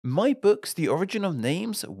My books, The Origin of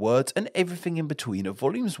Names, Words, and Everything in Between,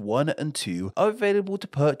 volumes 1 and 2, are available to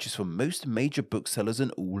purchase from most major booksellers in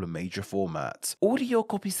all major formats. Order your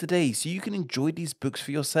copies today so you can enjoy these books for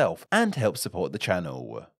yourself and help support the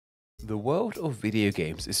channel. The world of video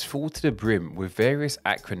games is full to the brim with various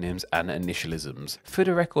acronyms and initialisms. For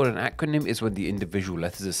the record, an acronym is when the individual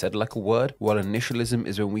letters are said like a word, while initialism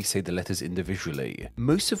is when we say the letters individually.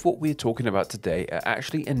 Most of what we are talking about today are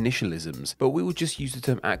actually initialisms, but we will just use the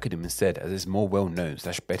term acronym instead as it's more well known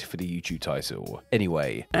 / better for the YouTube title.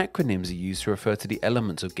 Anyway, acronyms are used to refer to the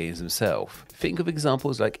elements of games themselves. Think of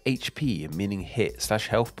examples like HP meaning hit /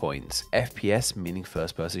 health points, FPS meaning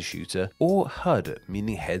first person shooter, or HUD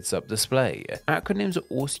meaning heads up display. Acronyms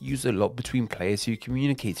are also used a lot between players who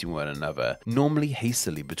communicate with one another, normally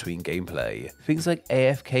hastily between gameplay. Things like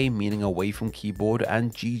AFK meaning away from keyboard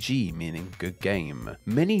and GG meaning good game.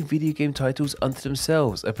 Many video game titles unto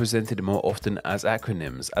themselves are presented more often as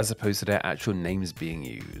acronyms as opposed to their actual names being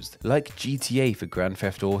used, like GTA for Grand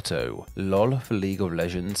Theft Auto, LOL for League of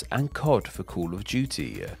Legends, and COD for Call of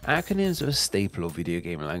Duty. Acronyms are a staple of video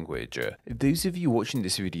game language. Those of you watching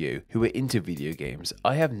this video who are into video games,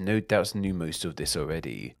 I have no doubts knew most of this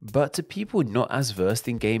already. But to people not as versed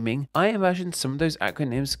in gaming, I imagine some of those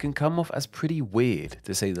acronyms can come off as pretty weird,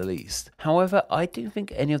 to say the least. However, I don't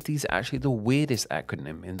think any of these are actually the weirdest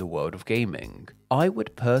acronym in the world of gaming. I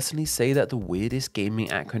would personally say that the weirdest gaming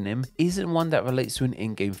acronym isn't one that relates to an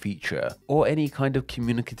in-game feature, or any kind of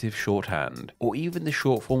communicative shorthand, or even the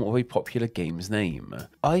short form of a popular game's name.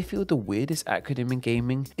 I feel the weirdest acronym in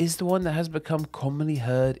gaming is the one that has become commonly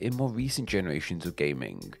heard in more recent generations of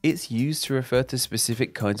gaming. It's used to refer to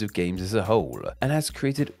specific kinds of games as a whole, and has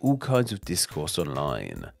created all kinds of discourse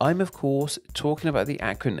online. I'm of course talking about the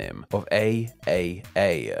acronym of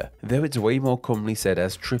AAA, though it's way more commonly said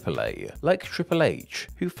as AAA, like Triple H,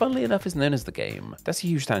 who funnily enough is known as the game. That's a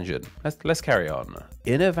huge tangent. Let's carry on.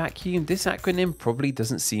 In a vacuum, this acronym probably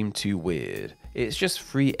doesn't seem too weird. It's just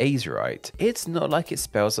 3 A's, right? It's not like it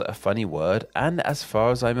spells out a funny word, and as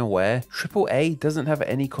far as I'm aware, AAA doesn't have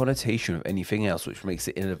any connotation of anything else which makes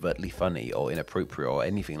it inadvertently funny or inappropriate or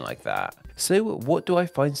anything like that. So what do I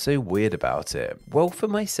find so weird about it? Well, for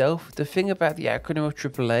myself, the thing about the acronym of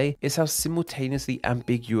AAA is how simultaneously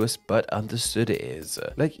ambiguous but understood it is.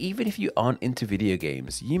 Like, even if you aren't into video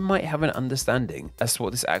games, you might have an understanding as to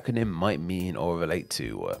what this acronym might mean or relate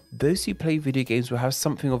to. Those who play video games will have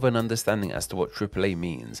something of an understanding as to what AAA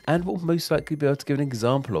means, and will most likely be able to give an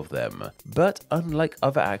example of them. But unlike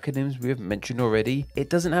other acronyms we have mentioned already, it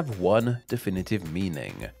doesn't have one definitive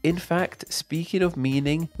meaning. In fact, speaking of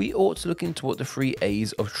meaning, we ought to look into what the 3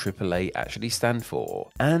 A's of AAA actually stand for.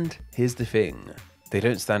 And here's the thing, they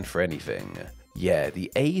don't stand for anything. Yeah, the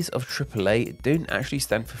A's of AAA don't actually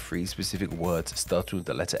stand for 3 specific words starting with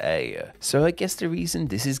the letter A. So I guess the reason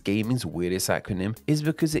this is gaming's weirdest acronym is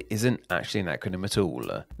because it isn't actually an acronym at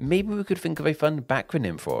all. Maybe we could think of a fun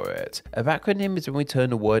backronym for it. A backronym is when we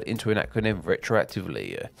turn a word into an acronym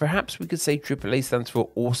retroactively. Perhaps we could say AAA stands for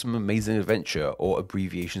Awesome Amazing Adventure, or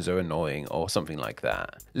abbreviations are annoying, or something like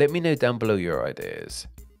that. Let me know down below your ideas.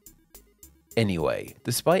 Anyway,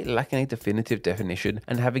 despite lacking a definitive definition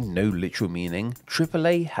and having no literal meaning,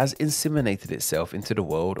 AAA has inseminated itself into the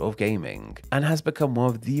world of gaming, and has become one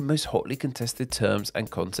of the most hotly contested terms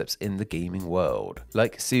and concepts in the gaming world.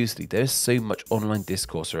 Like, seriously, there's so much online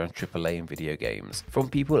discourse around AAA in video games, from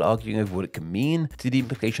people arguing over what it can mean, to the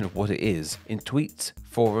implication of what it is, in tweets,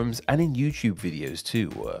 forums, and in YouTube videos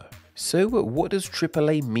too. So what does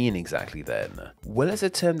AAA mean exactly then? Well, it's a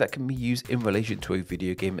term that can be used in relation to a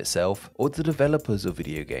video game itself or the developers of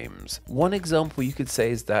video games. One example you could say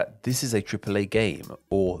is that this is a AAA game,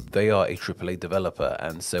 or they are a AAA developer,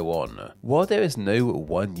 and so on. While there is no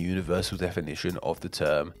one universal definition of the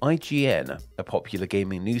term, IGN, a popular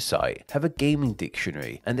gaming news site, have a gaming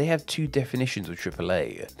dictionary, and they have 2 definitions of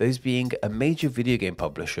AAA, those being a major video game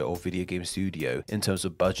publisher or video game studio in terms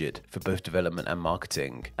of budget for both development and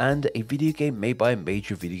marketing, and a video game made by a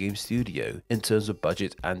major video game studio in terms of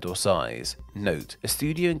budget and or size. Note, a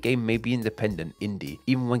studio and game may be independent, indie,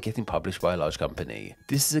 even when getting published by a large company.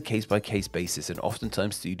 This is a case-by-case basis, and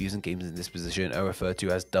oftentimes studios and games in this position are referred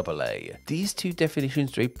to as AA. These 2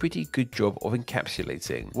 definitions do a pretty good job of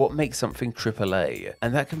encapsulating what makes something AAA,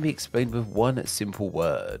 and that can be explained with one simple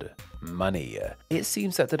word: money. It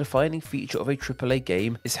seems that the defining feature of a AAA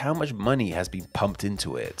game is how much money has been pumped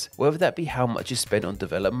into it, whether that be how much is spent on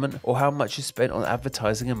development or how much is spent on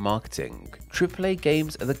advertising and marketing. AAA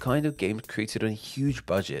games are the kind of games created on a huge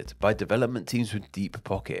budget by development teams with deep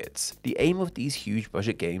pockets. The aim of these huge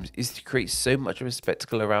budget games is to create so much of a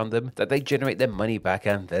spectacle around them that they generate their money back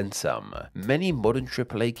and then some. Many modern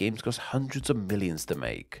AAA games cost hundreds of millions to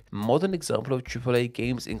make. Modern examples of AAA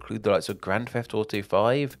games include the likes of Grand Theft Auto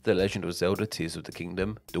 5, The Legend of Zelda Tears of the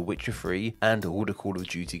Kingdom, The Witcher 3, and all the Call of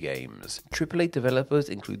Duty games. AAA developers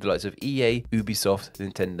include the likes of EA, Ubisoft,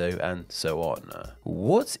 Nintendo, and so on.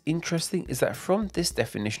 What's interesting is that from this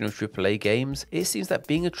definition of AAA games, it seems that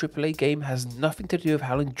being a AAA game has nothing to do with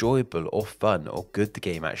how enjoyable or fun or good the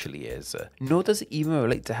game actually is, nor does it even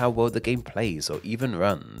relate to how well the game plays or even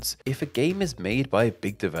runs. If a game is made by a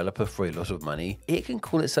big developer for a lot of money, it can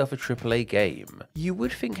call itself a AAA game. You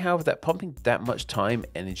would think, however, that pumping that much time,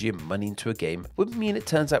 energy, and money into a game would mean it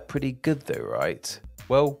turns out pretty good though, right?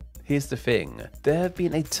 Well, here's the thing, there have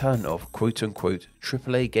been a ton of quote-unquote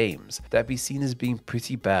AAA games that be seen as being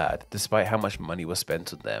pretty bad despite how much money was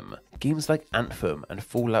spent on them. Games like Anthem and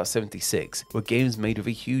Fallout 76 were games made with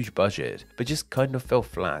a huge budget, but just kind of fell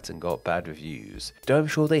flat and got bad reviews, though I'm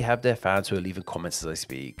sure they have their fans who are leaving comments as I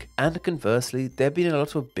speak. And conversely, there have been a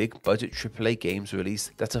lot of big budget AAA games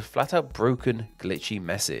released that are flat out broken, glitchy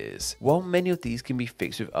messes. While many of these can be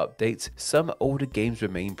fixed with updates, some older games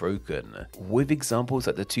remain broken, with examples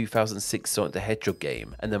like the 2006 Sonic the Hedgehog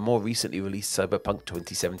game and the more recently released Cyberpunk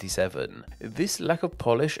 2077. This lack of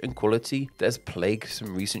polish and quality that has plagued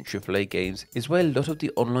some recent AAA games is where a lot of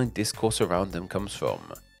the online discourse around them comes from.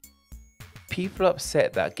 People are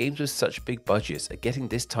upset that games with such big budgets are getting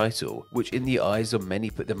this title, which in the eyes of many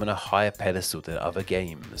put them on a higher pedestal than other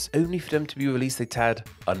games, only for them to be released a tad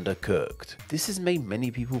undercooked. This has made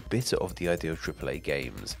many people bitter of the idea of AAA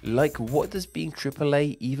games. Like, what does being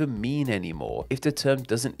AAA even mean anymore if the term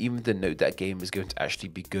doesn't even denote that game is going to actually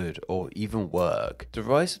be good or even work? The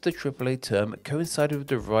rise of the AAA term coincided with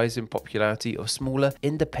the rise in popularity of smaller,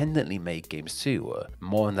 independently made games too.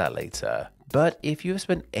 More on that later. But if you have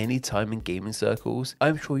spent any time in gaming circles,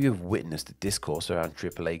 I'm sure you have witnessed the discourse around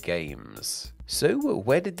AAA games. So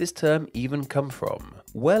where did this term even come from?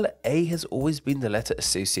 Well, A has always been the letter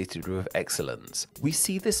associated with excellence. We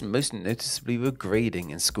see this most noticeably with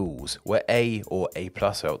grading in schools, where A, or A+,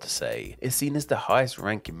 I ought to say, is seen as the highest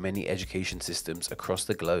rank in many education systems across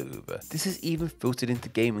the globe. This is even filtered into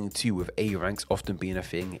gaming too, with A ranks often being a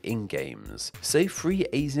thing in games. So 3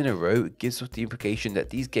 A's in a row gives off the implication that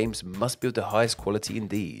these games must be of the highest quality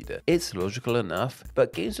indeed. It's logical enough,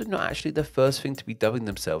 but games were not actually the first thing to be dubbing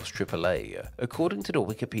themselves AAA. According to the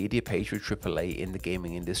Wikipedia page for AAA in the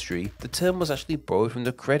gaming industry, the term was actually borrowed from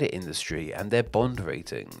the credit industry and their bond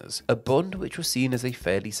ratings. A bond which was seen as a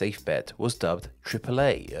fairly safe bet was dubbed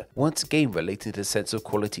AAA, once again relating to the sense of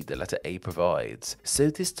quality the letter A provides,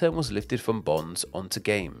 so this term was lifted from bonds onto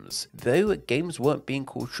games. Though games weren't being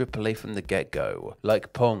called AAA from the get-go,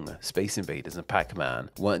 like Pong, Space Invaders and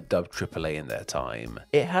Pac-Man weren't dubbed AAA in their time.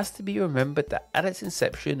 It has to be remembered that at its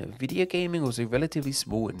inception, video gaming was a relatively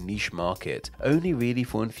small niche market, only really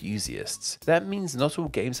for enthusiasts. That means not all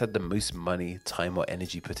games had the most money, time or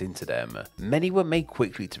energy put into them. Many were made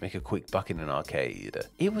quickly to make a quick buck in an arcade.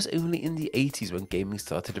 It was only in the 80s when gaming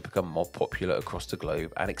started to become more popular across the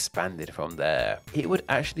globe and expanded from there. It would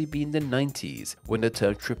actually be in the 90s when the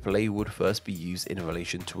term AAA would first be used in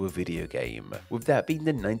relation to a video game, with that being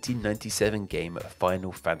the 1997 game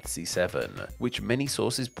Final Fantasy VII, which many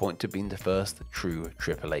sources point to being the first true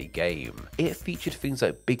AAA game. It featured things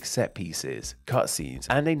like big set pieces, cutscenes,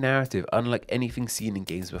 and a narrative unlike anything seen in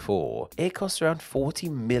games before. It cost around $40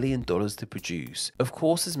 million to produce. Of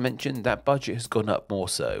course, as mentioned, that budget has gone up more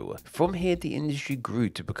so. From here, the industry grew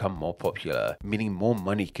to become more popular, meaning more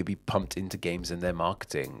money could be pumped into games and their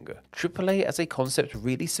marketing. AAA as a concept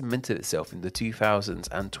really cemented itself in the 2000s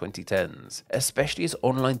and 2010s, especially as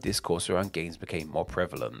online discourse around games became more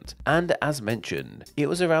prevalent. And as mentioned, it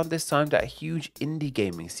was around this time that a huge indie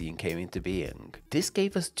gaming scene came into being. This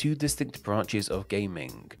gave us two distinct branches of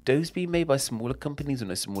gaming, those being made by smaller companies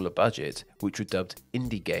on a smaller budget, which were dubbed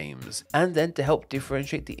indie games. And then to help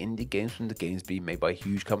differentiate the indie games from the games being made by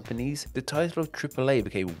huge companies, the title of AAA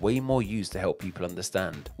became way more used to help people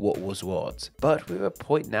understand what was what. But we're at a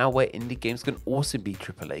point now where indie games can also be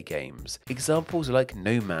AAA games. Examples like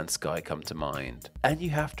No Man's Sky come to mind. And you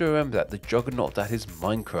have to remember that the juggernaut that is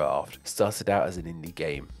Minecraft started out as an indie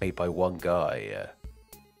game made by one guy.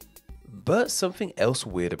 But something else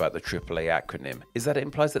weird about the AAA acronym is that it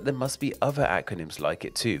implies that there must be other acronyms like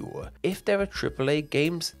it too. If there are AAA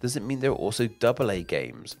games, does it mean there are also AA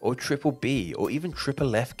games, or triple B, or even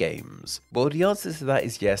triple F games? Well, the answer to that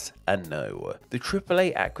is yes and no. The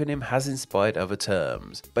AAA acronym has inspired other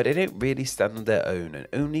terms, but they don't really stand on their own and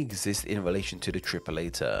only exist in relation to the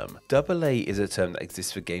AAA term. AA is a term that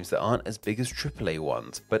exists for games that aren't as big as AAA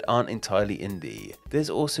ones, but aren't entirely indie. There's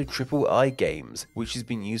also III games, which has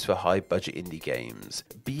been used for high budget indie games.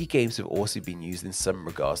 B games have also been used in some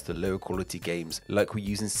regards to lower quality games like we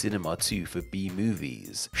use in cinema too for B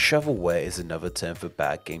movies. Shovelware is another term for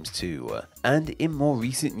bad games too. And in more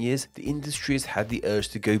recent years, the industry has had the urge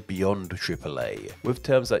to go beyond AAA, with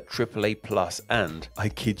terms like AAA Plus and, I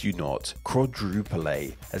kid you not, Quadruple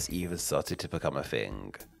A has even started to become a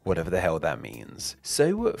thing. Whatever the hell that means.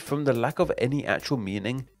 So, from the lack of any actual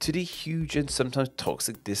meaning to the huge and sometimes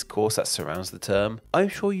toxic discourse that surrounds the term, I'm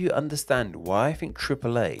sure you understand why I think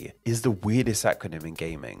AAA is the weirdest acronym in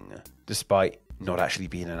gaming, despite not actually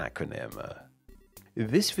being an acronym.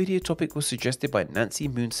 This video topic was suggested by Nancy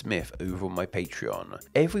Moon Smith over on my Patreon.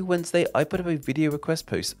 Every Wednesday I put up a video request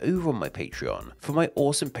post over on my Patreon for my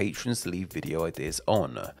awesome patrons to leave video ideas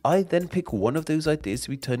on. I then pick one of those ideas to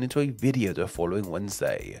be turned into a video the following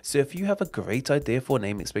Wednesday. So if you have a great idea for a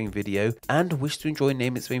Name Explain video and wish to enjoy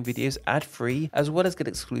Name Explain videos ad-free as well as get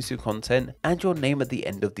exclusive content and your name at the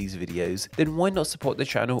end of these videos, then why not support the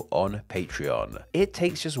channel on Patreon? It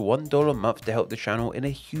takes just $1 a month to help the channel in a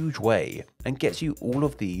huge way and gets you all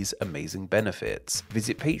of these amazing benefits.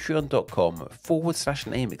 Visit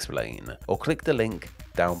patreon.com/nameexplain or click the link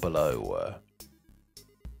down below.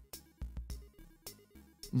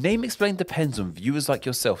 Name Explain depends on viewers like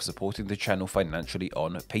yourself supporting the channel financially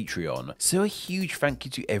on Patreon, so a huge thank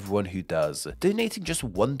you to everyone who does. Donating just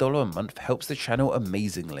 $1 a month helps the channel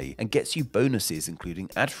amazingly and gets you bonuses including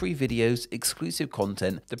ad-free videos, exclusive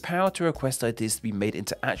content, the power to request ideas to be made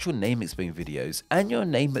into actual Name Explain videos, and your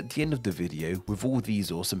name at the end of the video with all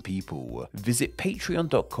these awesome people. Visit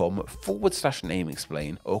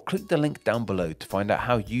patreon.com/nameexplain or click the link down below to find out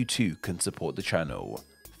how you too can support the channel.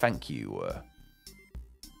 Thank you.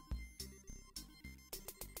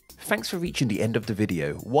 Thanks for reaching the end of the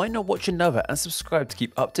video. Why not watch another and subscribe to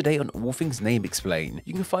keep up to date on all things Name Explain.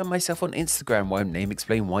 You can find myself on Instagram where I'm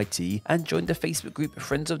NameExplainYT and join the Facebook group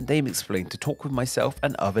Friends of Name Explain to talk with myself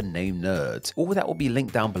and other name nerds. All that will be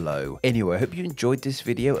linked down below. Anyway, I hope you enjoyed this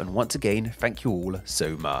video and once again, thank you all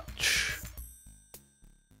so much.